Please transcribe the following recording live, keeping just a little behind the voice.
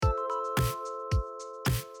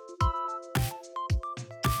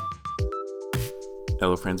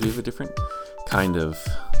Hello friends, we have a different kind of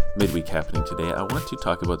midweek happening today. I want to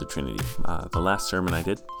talk about the Trinity. The last sermon I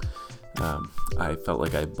did, I felt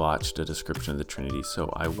like I botched a description of the Trinity,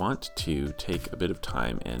 so I want to take a bit of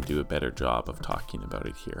time and do a better job of talking about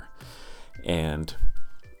it here. And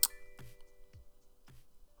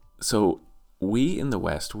so we in the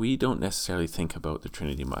West, we don't necessarily think about the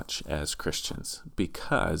Trinity much as Christians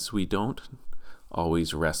because we don't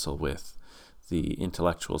always wrestle with the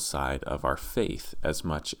intellectual side of our faith as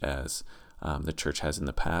much as the church has in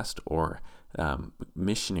the past, or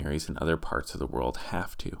missionaries in other parts of the world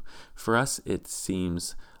have to. For us, it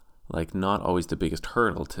seems like not always the biggest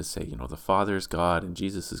hurdle to say, the Father is God and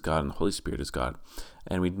Jesus is God and the Holy Spirit is God.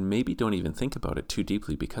 And we maybe don't even think about it too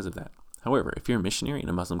deeply because of that. However, if you're a missionary in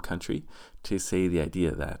a Muslim country, to say the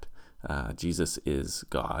idea that Jesus is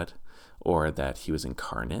God, or that he was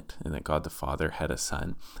incarnate and that God the Father had a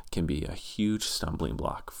son, can be a huge stumbling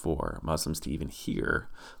block for Muslims to even hear,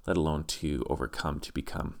 let alone to overcome, to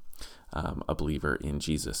become a believer in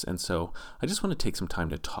Jesus. And so I just want to take some time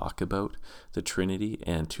to talk about the Trinity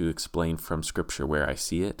and to explain from Scripture where I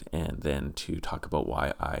see it, and then to talk about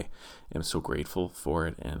why I am so grateful for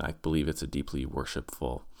it, and I believe it's a deeply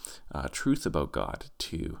worshipful truth about God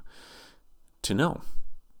to know.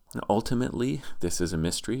 Ultimately, this is a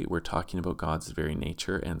mystery. We're talking about God's very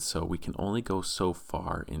nature, and so we can only go so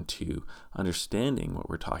far into understanding what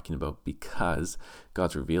we're talking about because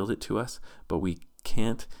God's revealed it to us, but we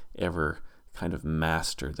can't ever kind of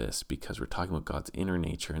master this because we're talking about God's inner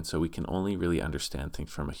nature, and so we can only really understand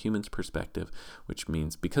things from a human's perspective, which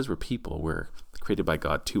means because we're people, we're created by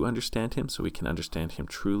God to understand him, so we can understand him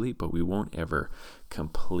truly, but we won't ever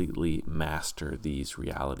completely master these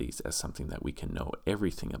realities as something that we can know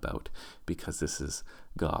everything about, because this is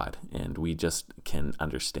God, and we just can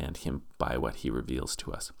understand him by what he reveals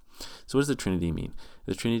to us. So what does the Trinity mean?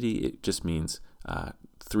 The Trinity, it just means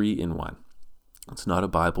three in one. It's not a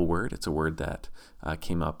Bible word. It's a word that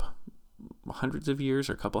came up hundreds of years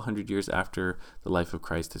or a couple hundred years after the life of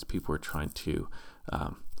Christ, as people were trying to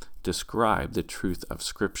describe the truth of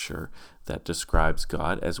Scripture that describes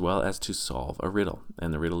God, as well as to solve a riddle.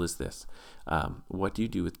 And the riddle is this. What do you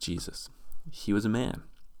do with Jesus? He was a man.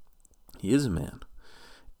 He is a man.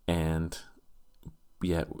 And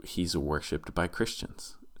yet he's worshipped by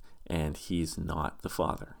Christians. And he's not the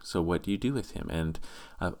Father. So what do you do with him? And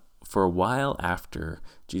for a while after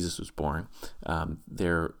Jesus was born,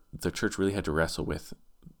 the church really had to wrestle with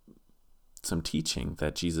some teaching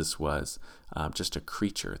that Jesus was just a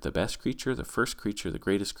creature, the best creature, the first creature, the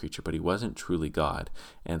greatest creature, but he wasn't truly God.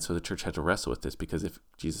 And so the church had to wrestle with this, because if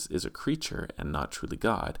Jesus is a creature and not truly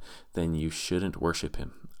God, then you shouldn't worship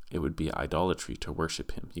him. It would be idolatry to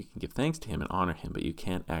worship him. You can give thanks to him and honor him, but you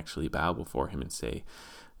can't actually bow before him and say,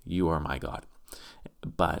 "You are my God."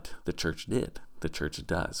 But the church did. The church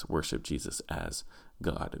does worship Jesus as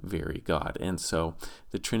God, very God. And so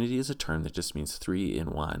the Trinity is a term that just means three in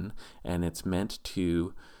one, and it's meant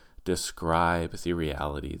to describe the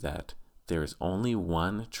reality that there is only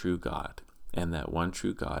one true God, and that one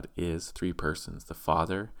true God is three persons: the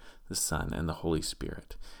Father, the Son, and the Holy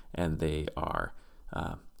Spirit. And they are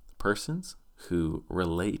persons who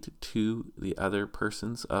relate to the other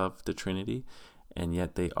persons of the Trinity, and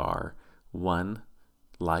yet they are one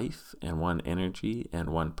life and one energy and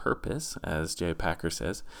one purpose, as J. Packer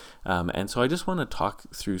says. And so I just want to talk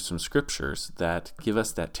through some scriptures that give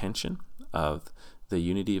us that tension of the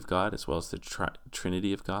unity of God as well as the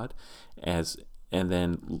Trinity of God, and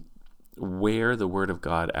then where the Word of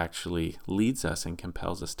God actually leads us and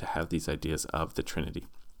compels us to have these ideas of the Trinity.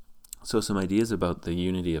 So some ideas about the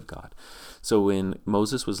unity of God. So when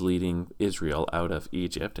Moses was leading Israel out of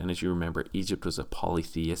Egypt, and as you remember, Egypt was a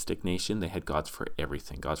polytheistic nation. They had gods for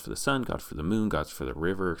everything. Gods for the sun, gods for the moon, gods for the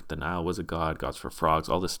river. The Nile was a god, gods for frogs,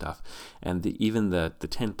 all this stuff. And even the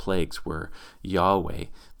 10 plagues were Yahweh,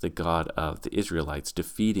 the God of the Israelites,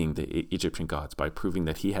 defeating the Egyptian gods by proving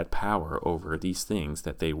that he had power over these things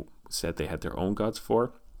that they said they had their own gods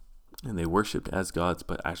for. And they worshipped as gods,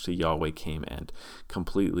 but actually Yahweh came and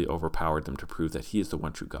completely overpowered them to prove that he is the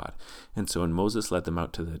one true God. And so when Moses led them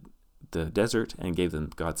out to the desert and gave them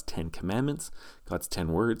God's 10 commandments, God's 10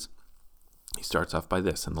 words, he starts off by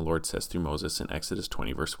this, and the Lord says through Moses in Exodus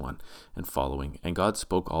 20, verse 1 and following, "And God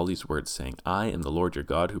spoke all these words, saying, I am the Lord your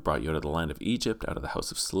God, who brought you out of the land of Egypt, out of the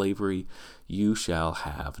house of slavery. You shall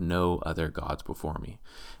have no other gods before me."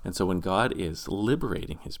 And so when God is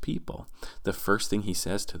liberating his people, the first thing he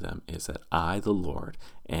says to them is that I, the Lord,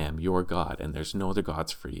 am your God, and there's no other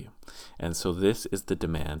gods for you. And so this is the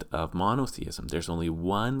demand of monotheism. There's only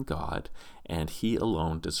one God, and he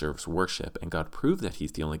alone deserves worship. And God proved that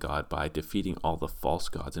he's the only God by defeating all the false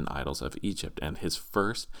gods and idols of Egypt. And his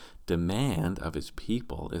first demand of his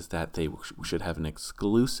people is that they should have an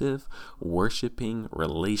exclusive worshiping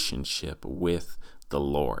relationship with the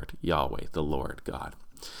Lord, Yahweh, the Lord God.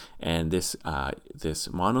 And this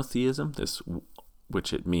monotheism,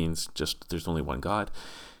 which it means just there's only one God,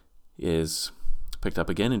 is picked up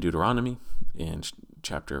again in Deuteronomy in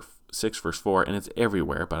chapter 6, verse 4, and it's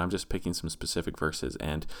everywhere, but I'm just picking some specific verses.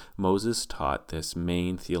 And Moses taught this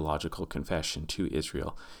main theological confession to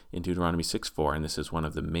Israel in Deuteronomy 6:4, and this is one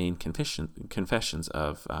of the main confessions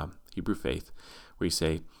of Hebrew faith, where you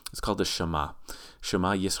say, it's called the Shema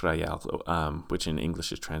Yisrael, which in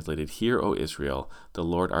English is translated, "Hear, O Israel, the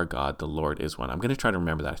Lord our God, the Lord is one." I'm going to try to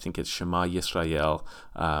remember that. I think it's Shema Yisrael,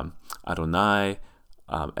 Adonai,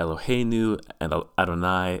 Eloheinu, and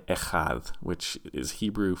Adonai Echad, which is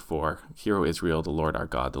Hebrew for, "Hear, O Israel, the Lord our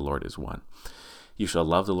God, the Lord is one. You shall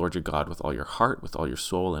love the Lord your God with all your heart, with all your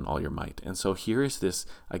soul, and all your might." And so here is this,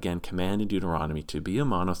 again, command in Deuteronomy to be a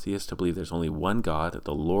monotheist, to believe there's only one God, that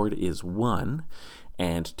the Lord is one,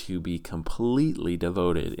 and to be completely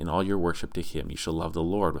devoted in all your worship to him. You shall love the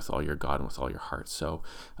Lord with all your God and with all your heart. So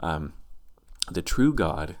the true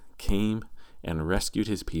God came and rescued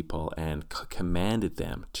his people and commanded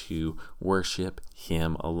them to worship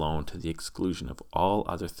him alone, to the exclusion of all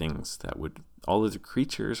other things all other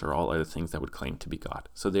creatures or all other things that would claim to be God.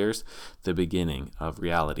 So there's the beginning of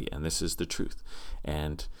reality, and this is the truth.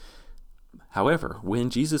 And however,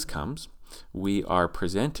 when Jesus comes, we are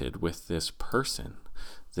presented with this person,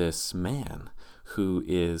 this man who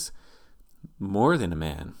is more than a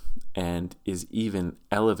man and is even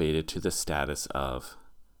elevated to the status of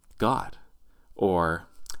God. Or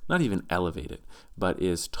not even elevated, but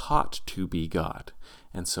is taught to be God.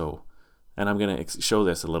 And I'm going to show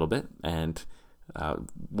this a little bit. And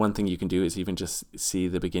one thing you can do is even just see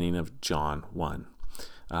the beginning of John 1,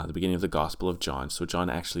 the beginning of the Gospel of John. So John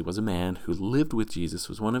actually was a man who lived with Jesus,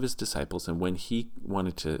 was one of his disciples. And when he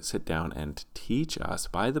wanted to sit down and teach us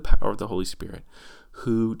by the power of the Holy Spirit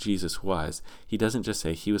who Jesus was, he doesn't just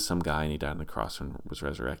say he was some guy and he died on the cross and was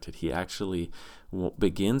resurrected. He actually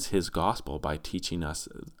begins his gospel by teaching us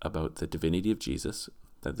about the divinity of Jesus,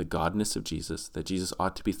 that the godness of Jesus, that Jesus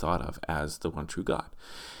ought to be thought of as the one true God.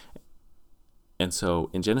 And so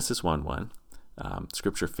in Genesis 1:1,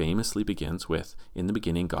 Scripture famously begins with, "In the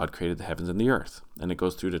beginning, God created the heavens and the earth." And it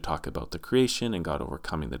goes through to talk about the creation and God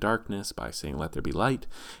overcoming the darkness by saying, "Let there be light,"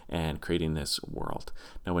 and creating this world.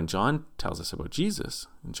 Now, when John tells us about Jesus,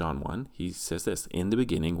 in John 1, he says this, "In the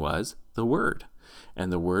beginning was the Word,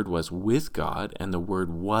 and the Word was with God, and the Word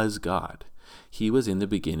was God. He was in the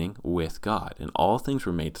beginning with God, and all things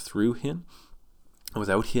were made through him.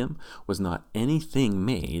 Without him was not anything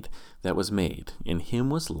made that was made. In him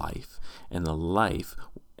was life, and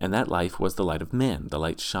that life was the light of men. The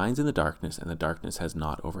light shines in the darkness, and the darkness has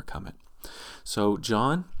not overcome it." So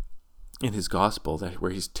John, in his gospel,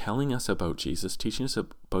 where he's telling us about Jesus, teaching us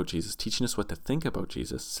what to think about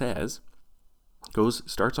Jesus, starts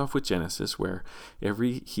off with Genesis, where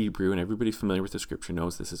every Hebrew and everybody familiar with the scripture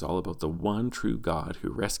knows this is all about the one true God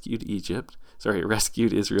who rescued Israel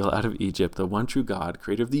out of Egypt, the one true God,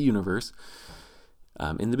 creator of the universe.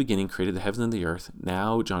 In the beginning created the heavens and the earth.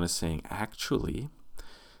 Now John is saying, actually,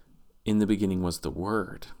 in the beginning was the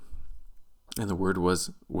Word, and the Word was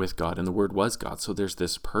with God, and the Word was God. So there's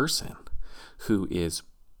this person who is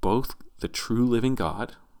both the true living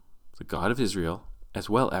God, the God of Israel, as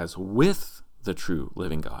well as with the true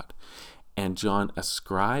living God. And John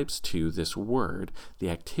ascribes to this Word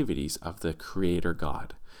the activities of the Creator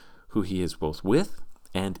God, who he is both with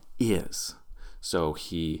and is. So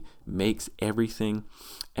he makes everything.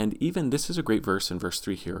 And even this is a great verse in verse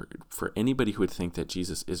 3 here. For anybody who would think that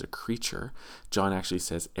Jesus is a creature, John actually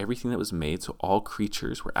says everything that was made, so all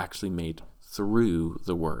creatures were actually made through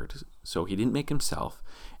the Word. So he didn't make himself,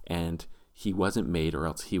 and he wasn't made, or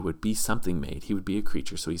else he would be something made. He would be a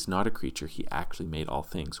creature. So he's not a creature. He actually made all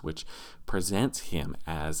things, which presents him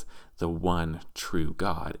as the one true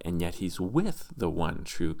God. And yet he's with the one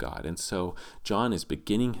true God. And so John is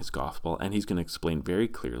beginning his gospel, and he's going to explain very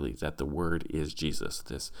clearly that the Word is Jesus,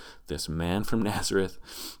 this man from Nazareth,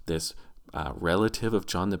 this relative of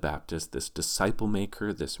John the Baptist, this disciple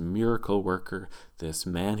maker, this miracle worker, this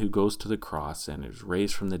man who goes to the cross and is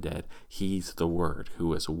raised from the dead. He's the Word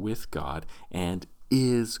who is with God and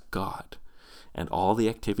is God. And all the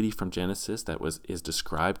activity from Genesis that is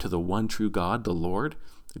described to the one true God, the Lord,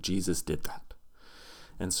 Jesus did that.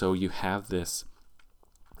 And so you have this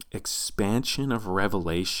expansion of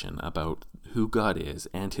revelation about who God is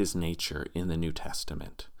and his nature in the New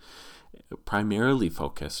Testament, primarily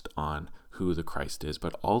focused on who the Christ is,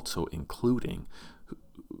 but also including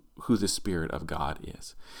who the Spirit of God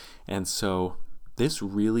is. And so this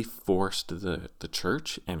really forced the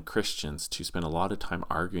church and Christians to spend a lot of time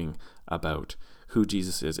arguing about who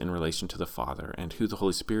Jesus is in relation to the Father and who the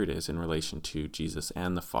Holy Spirit is in relation to Jesus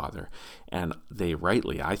and the Father. And they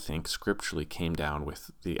rightly, I think, scripturally came down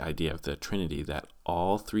with the idea of the Trinity, that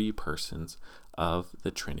all three persons of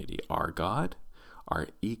the Trinity are God, are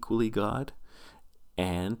equally God,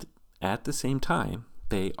 and at the same time,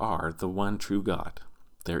 they are the one true God.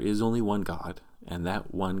 There is only one God, and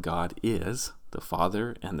that one God is the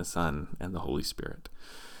Father and the Son and the Holy Spirit.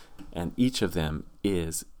 And each of them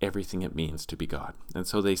is everything it means to be God. And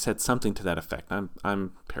so they said something to that effect.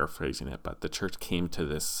 I'm paraphrasing it, but the church came to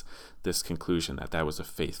this conclusion that was a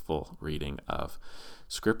faithful reading of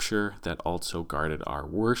Scripture that also guarded our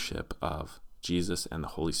worship of Jesus and the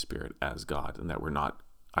Holy Spirit as God, and that we're not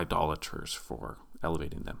idolaters for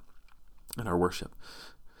elevating them in our worship.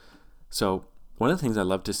 So one of the things I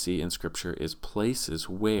love to see in Scripture is places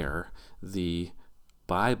where the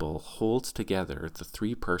Bible holds together the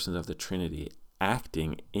three persons of the Trinity,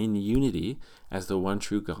 acting in unity as the one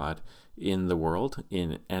true God in the world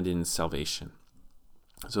and in salvation.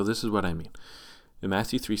 So this is what I mean. In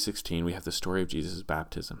Matthew 3:16, we have the story of Jesus'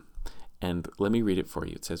 baptism. And let me read it for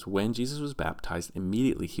you. It says, "When Jesus was baptized,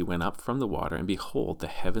 immediately he went up from the water, and behold, the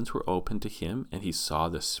heavens were opened to him, and he saw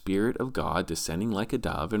the Spirit of God descending like a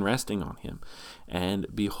dove and resting on him. And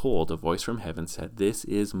behold, a voice from heaven said, 'This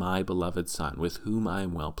is my beloved Son, with whom I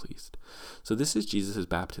am well pleased.'" So this is Jesus'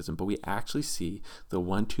 baptism, but we actually see the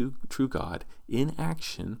one true God in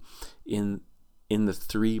action in the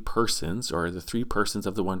three persons, or the three persons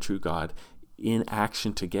of the one true God in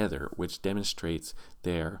action together, which demonstrates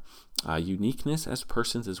their uniqueness as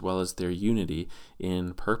persons as well as their unity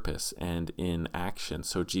in purpose and in action.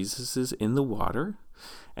 So Jesus is in the water,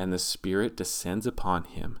 and the Spirit descends upon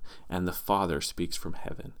him, and the Father speaks from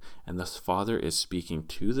heaven. And the Father is speaking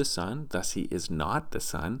to the Son, thus he is not the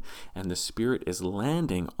Son, and the Spirit is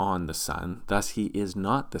landing on the Son, thus he is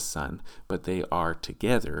not the Son, but they are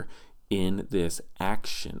together in this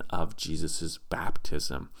action of Jesus'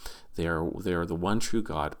 baptism. They are the one true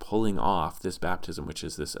God pulling off this baptism, which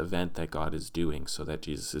is this event that God is doing so that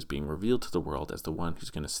Jesus is being revealed to the world as the one who's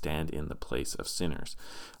going to stand in the place of sinners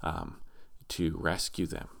to rescue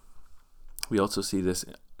them. We also see this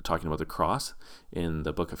talking about the cross in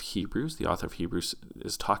the book of Hebrews. The author of Hebrews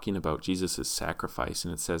is talking about Jesus' sacrifice,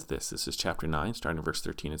 and it says this is chapter 9, starting in verse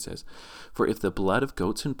 13. It says, "For if the blood of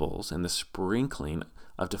goats and bulls and the sprinkling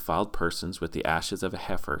of defiled persons with the ashes of a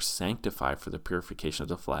heifer sanctify for the purification of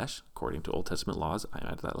the flesh, according to Old Testament laws," I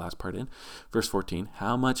added that last part in, verse 14,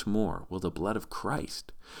 "how much more will the blood of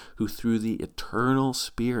Christ, who through the eternal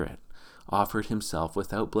Spirit offered himself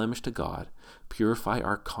without blemish to God, purify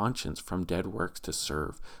our conscience from dead works to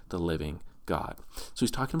serve the living God?" So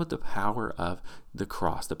he's talking about the power of the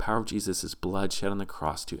cross, the power of Jesus' blood shed on the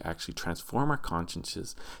cross to actually transform our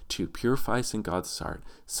consciences, to purify us in God's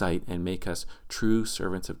sight, and make us true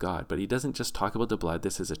servants of God. But he doesn't just talk about the blood.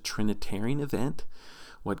 This is a Trinitarian event.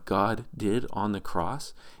 What God did on the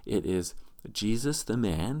cross, it is Jesus the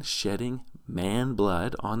man shedding man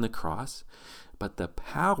blood on the cross. But the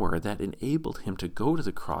power that enabled him to go to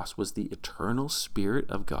the cross was the eternal Spirit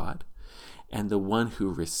of God. And the one who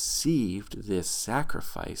received this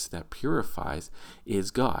sacrifice that purifies is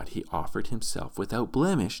God. He offered himself without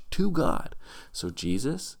blemish to God. So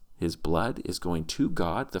Jesus, his blood is going to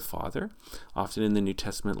God the Father. Often in the New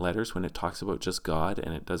Testament letters, when it talks about just God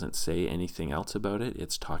and it doesn't say anything else about it,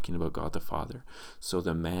 it's talking about God the Father. So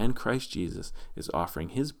the man Christ Jesus is offering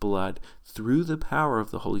his blood through the power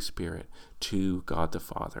of the Holy Spirit to God the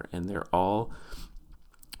Father. And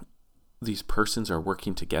these persons are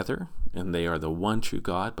working together, and they are the one true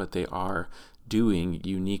God, but they are doing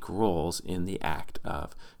unique roles in the act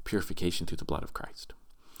of purification through the blood of Christ.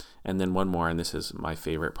 And then one more, and this is my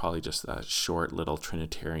favorite, probably just a short little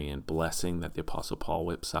Trinitarian blessing that the Apostle Paul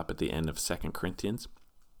whips up at the end of 2 Corinthians.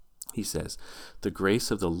 He says, "The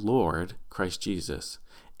grace of the Lord Christ Jesus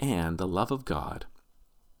and the love of God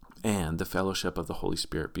and the fellowship of the Holy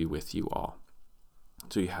Spirit be with you all."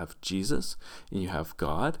 So you have Jesus, and you have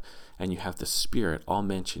God, and you have the Spirit all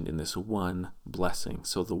mentioned in this one blessing.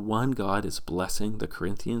 So the one God is blessing the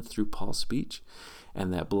Corinthians through Paul's speech,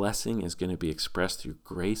 and that blessing is going to be expressed through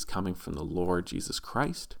grace coming from the Lord Jesus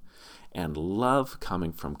Christ, and love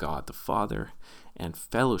coming from God the Father, and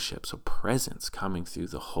fellowship, so presence coming through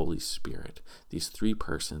the Holy Spirit. These three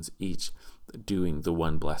persons, each doing the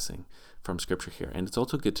one blessing from Scripture here. And it's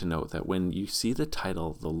also good to note that when you see the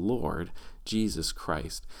title, the Lord Jesus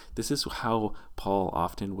Christ, this is how Paul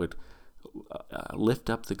often would lift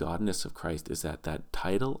up the godness of Christ, is that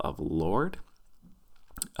title of Lord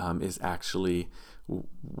is actually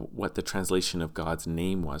what the translation of God's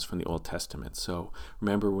name was from the Old Testament. So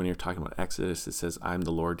remember when you're talking about Exodus, it says, I'm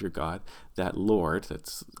the Lord your God. That Lord,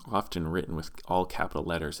 that's often written with all capital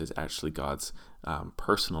letters, is actually God's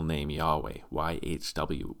personal name, Yahweh,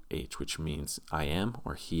 YHWH, which means I am,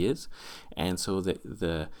 or he is. And so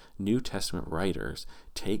the New Testament writers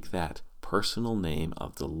take that personal name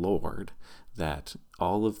of the Lord that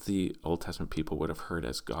all of the Old Testament people would have heard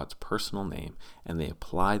as God's personal name, and they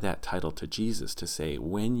apply that title to Jesus to say,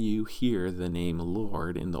 when you hear the name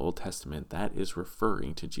Lord in the Old Testament, that is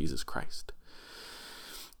referring to Jesus Christ,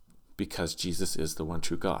 because Jesus is the one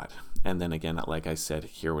true God. And then again, like I said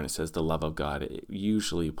here, when it says the love of God,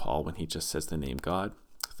 usually Paul, when he just says the name God,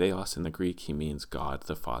 Theos in the Greek, he means God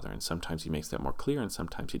the Father, and sometimes he makes that more clear and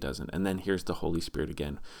sometimes he doesn't. And then here's the Holy Spirit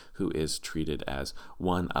again, who is treated as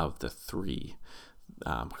one of the three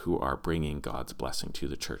who are bringing God's blessing to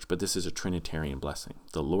the church. But this is a Trinitarian blessing: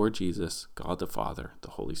 the Lord Jesus, God the Father,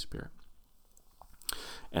 the Holy Spirit.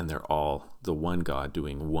 And they're all the one God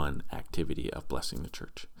doing one activity of blessing the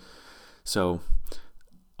church. So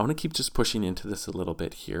I want to keep just pushing into this a little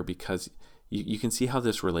bit here, because you can see how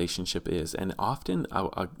this relationship is. And often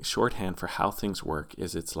a shorthand for how things work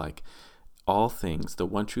is it's like all things, the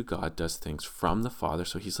one true God does things from the Father.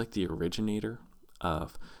 So he's like the originator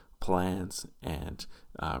of plans and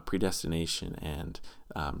predestination and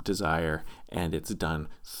desire, and it's done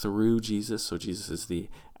through Jesus. So Jesus is the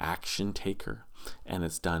action taker, and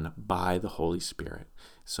it's done by the Holy Spirit.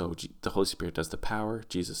 So the Holy Spirit does the power,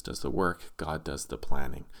 Jesus does the work, God does the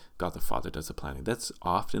planning, God the Father does the planning. That's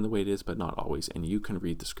often the way it is, but not always. And you can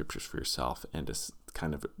read the Scriptures for yourself and just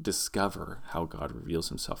kind of discover how God reveals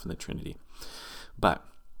himself in the Trinity. But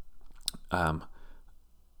I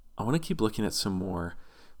want to keep looking at some more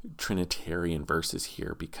Trinitarian verses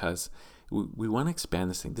here, because we want to expand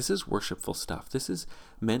this thing. This is worshipful stuff. This is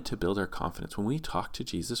meant to build our confidence. When we talk to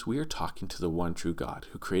Jesus, we are talking to the one true God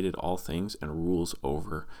who created all things and rules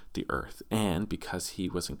over the earth. And because he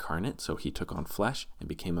was incarnate, so he took on flesh and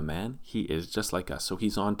became a man, he is just like us. So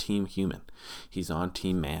he's on team human. He's on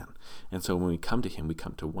team man. And so when we come to him, we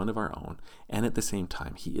come to one of our own. And at the same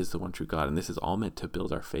time, he is the one true God. And this is all meant to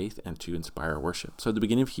build our faith and to inspire our worship. So at the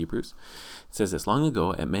beginning of Hebrews, it says this: long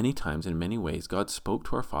ago, at many times, in many ways, God spoke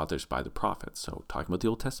to our fathers by the prophets. So talking about the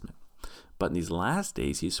Old Testament. But in these last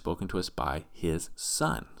days, he's spoken to us by his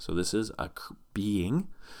Son. So this is a being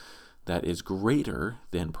that is greater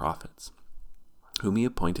than prophets, whom he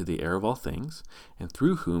appointed the heir of all things, and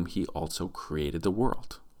through whom he also created the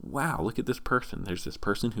world. Wow, look at this person. There's this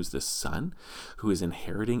person who's the Son, who is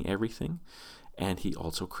inheriting everything, and he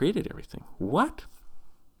also created everything. What?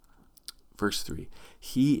 Verse 3,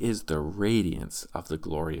 he is the radiance of the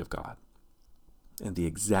glory of God and the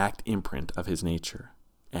exact imprint of his nature,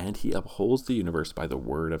 and he upholds the universe by the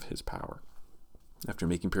word of his power. After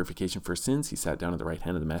making purification for sins, he sat down at the right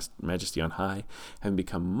hand of the Majesty on high, having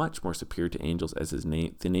become much more superior to angels, as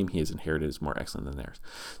the name he has inherited is more excellent than theirs.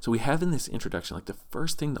 So we have in this introduction, like the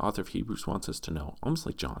first thing the author of Hebrews wants us to know, almost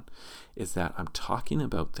like John, is that I'm talking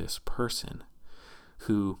about this person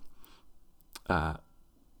who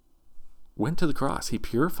went to the cross. He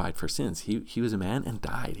purified for sins. He was a man and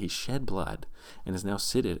died. He shed blood and is now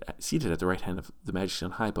seated at the right hand of the Majesty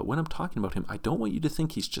on high. But when I'm talking about him, I don't want you to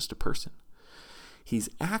think he's just a person. He's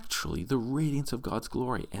actually the radiance of God's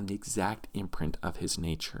glory and the exact imprint of his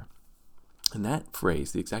nature. And that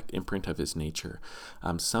phrase, the exact imprint of his nature,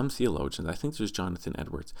 some theologians, I think there's Jonathan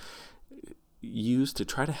Edwards, used to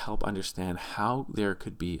try to help understand how there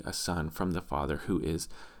could be a son from the Father who is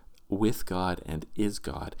with God and is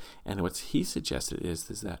God. And what he suggested is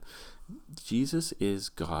that Jesus is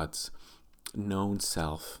God's known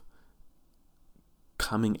self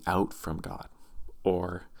coming out from God.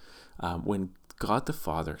 Or when God the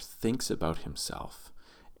Father thinks about himself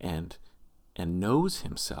and knows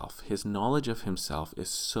himself, his knowledge of himself is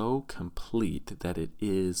so complete that it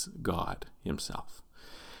is God himself.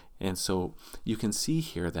 And so you can see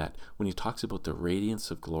here that when he talks about the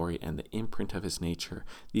radiance of glory and the imprint of his nature,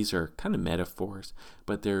 these are kind of metaphors,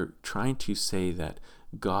 but they're trying to say that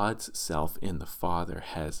God's self in the Father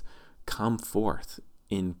has come forth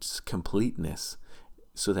in completeness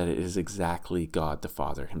so that it is exactly God the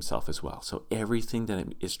Father himself as well. So everything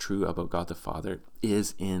that is true about God the Father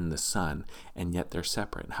is in the Son, and yet they're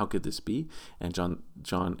separate. And how could this be? And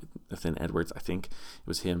Jonathan Edwards, I think it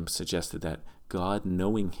was him, suggested that God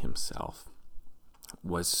knowing himself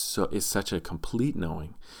is such a complete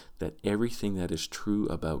knowing that everything that is true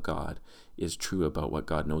about God is true about what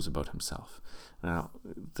God knows about himself. Now,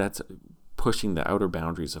 that's pushing the outer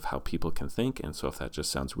boundaries of how people can think, and so if that just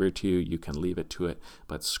sounds weird to you, you can leave it to it.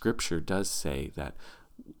 But Scripture does say that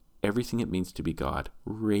everything it means to be God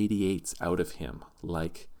radiates out of him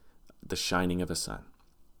like the shining of a sun.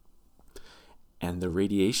 And the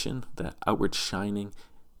radiation, the outward shining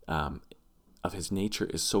of his nature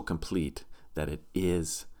is so complete that it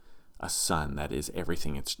is a son that is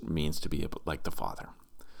everything it means to be like the Father.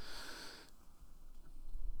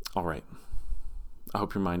 All right. I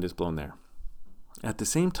hope your mind is blown there. At the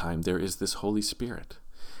same time, there is this Holy Spirit.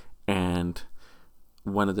 And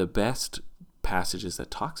one of the best passages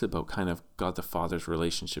that talks about kind of God the Father's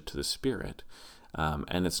relationship to the Spirit,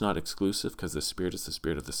 and it's not exclusive because the Spirit is the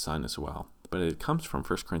Spirit of the Son as well, but it comes from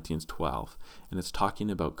 1 Corinthians 12, and it's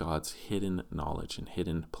talking about God's hidden knowledge and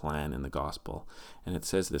hidden plan in the gospel. And it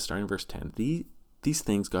says this, starting in verse 10, These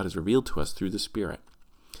things God has revealed to us through the Spirit.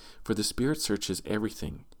 For the Spirit searches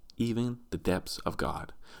everything, even the depths of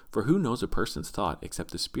God. For who knows a person's thought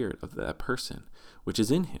except the spirit of that person, which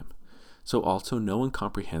is in him? So also no one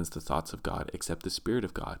comprehends the thoughts of God except the Spirit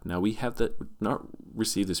of God. Now we have not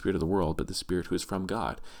received the spirit of the world, but the Spirit who is from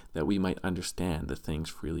God, that we might understand the things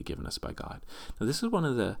freely given us by God. Now this is one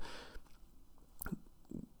of the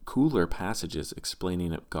cooler passages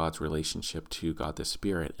explaining God's relationship to God the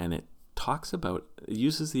Spirit, and it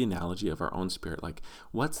uses the analogy of our own spirit, like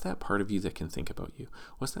what's that part of you that can think about you?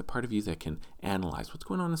 What's that part of you that can analyze what's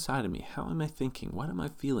going on inside of me? How am I thinking? What am I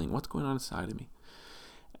feeling? What's going on inside of me?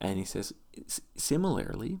 And he says,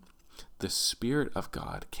 similarly, the Spirit of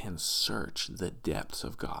God can search the depths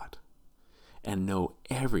of God and know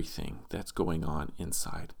everything that's going on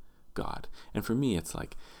inside God. And for me, it's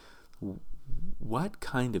like, what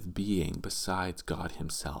kind of being besides God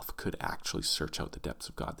himself could actually search out the depths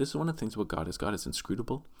of God? This is one of the things about God is God is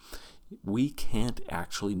inscrutable. We can't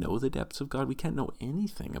actually know the depths of God. We can't know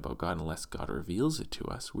anything about God unless God reveals it to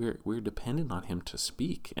us. We're dependent on him to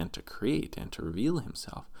speak and to create and to reveal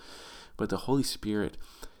himself. But the Holy Spirit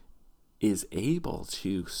is able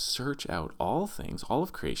to search out all things, all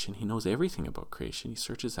of creation. He knows everything about creation. He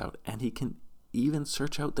searches out, and he can even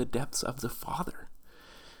search out the depths of the Father,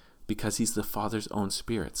 because he's the Father's own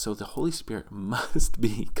Spirit. So the Holy Spirit must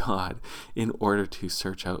be God in order to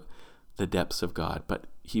search out the depths of God. But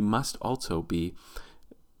he must also be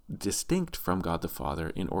distinct from God the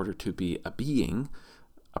Father in order to be a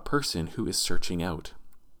person who is searching out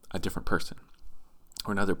a different person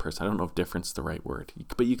or another person. I don't know if difference is the right word,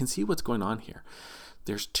 but you can see what's going on here.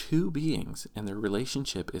 There's two beings, and their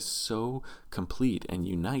relationship is so complete and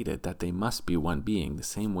united that they must be one being. The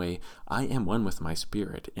same way I am one with my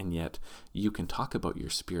spirit, and yet you can talk about your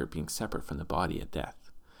spirit being separate from the body at death.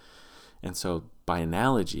 And so by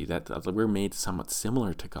analogy, that we're made somewhat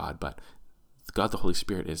similar to God, but God the Holy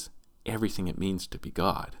Spirit is everything it means to be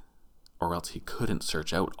God, or else he couldn't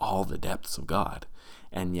search out all the depths of God.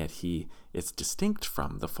 And yet he is distinct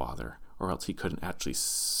from the Father, or else he couldn't actually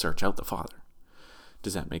search out the Father.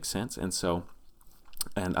 Does that make sense?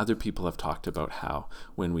 And other people have talked about how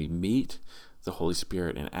when we meet the Holy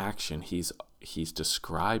Spirit in action, he's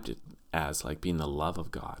described it as like being the love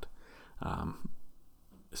of God.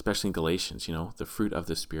 Especially in Galatians, the fruit of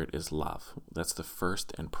the Spirit is love. That's the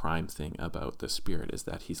first and prime thing about the Spirit, is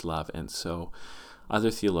that he's love. And so other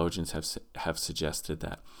theologians have suggested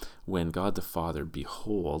that when God the Father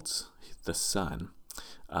beholds the Son,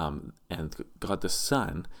 and God the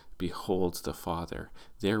Son beholds the Father,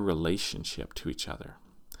 their relationship to each other,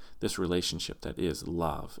 this relationship that is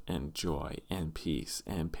love and joy and peace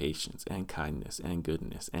and patience and kindness and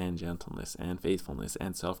goodness and gentleness and faithfulness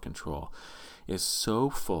and self-control, is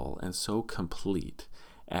so full and so complete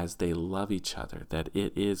as they love each other that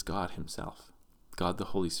it is God himself, God the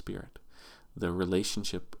Holy Spirit. The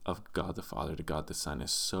relationship of God the Father to God the Son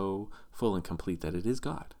is so full and complete that it is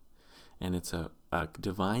God. And it's a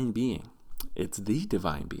divine being. It's the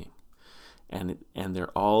divine being. And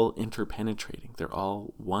they're all interpenetrating. They're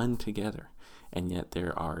all one together. And yet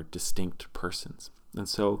there are distinct persons. And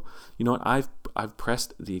so, you know what? I've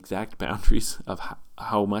pressed the exact boundaries of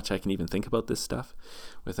how much I can even think about this stuff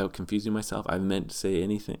without confusing myself. I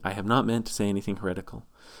have not meant to say anything heretical.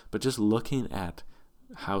 But just looking at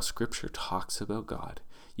how Scripture talks about God,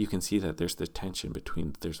 you can see that there's the tension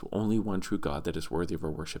between there's only one true God that is worthy of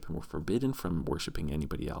our worship, and we're forbidden from worshiping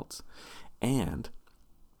anybody else. And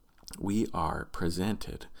we are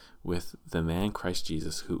presented with the man Christ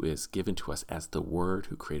Jesus, who is given to us as the Word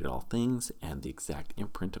who created all things and the exact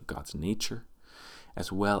imprint of God's nature,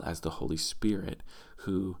 as well as the Holy Spirit,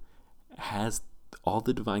 who has all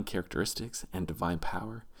the divine characteristics and divine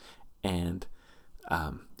power. And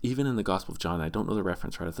even in the Gospel of John, I don't know the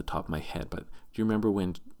reference right off the top of my head, but do you remember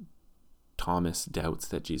when Thomas doubts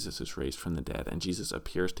that Jesus is raised from the dead, and Jesus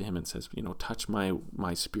appears to him and says, touch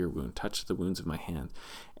my spear wound, touch the wounds of my hand.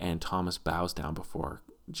 And Thomas bows down before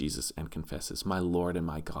Jesus and confesses, my Lord and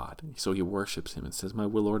my God. So he worships him and says, my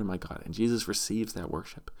Lord and my God. And Jesus receives that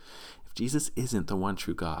worship. If Jesus isn't the one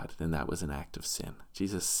true God, then that was an act of sin.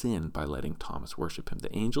 Jesus sinned by letting Thomas worship him.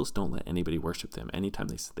 The angels don't let anybody worship them. Anytime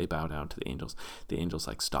they bow down to the angels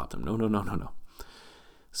stop them. No.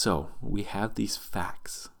 So we have these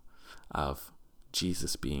facts of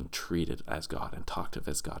Jesus being treated as God and talked of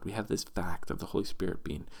as God. We have this fact of the Holy Spirit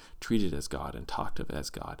being treated as God and talked of as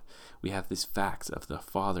God. We have these facts of the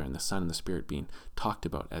Father and the Son and the Spirit being talked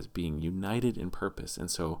about as being united in purpose.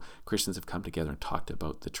 And so Christians have come together and talked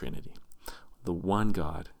about the Trinity, the one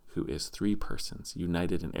God who is three persons,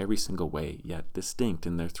 united in every single way, yet distinct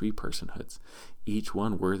in their three personhoods, each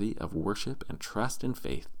one worthy of worship and trust and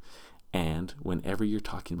faith. And whenever you're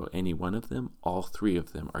talking about any one of them, all three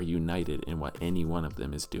of them are united in what any one of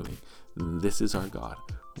them is doing. This is our God,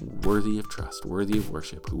 worthy of trust, worthy of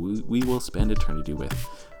worship, who we will spend eternity with,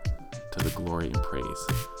 to the glory and praise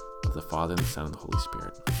of the Father and the Son and the Holy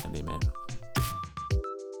Spirit. And amen.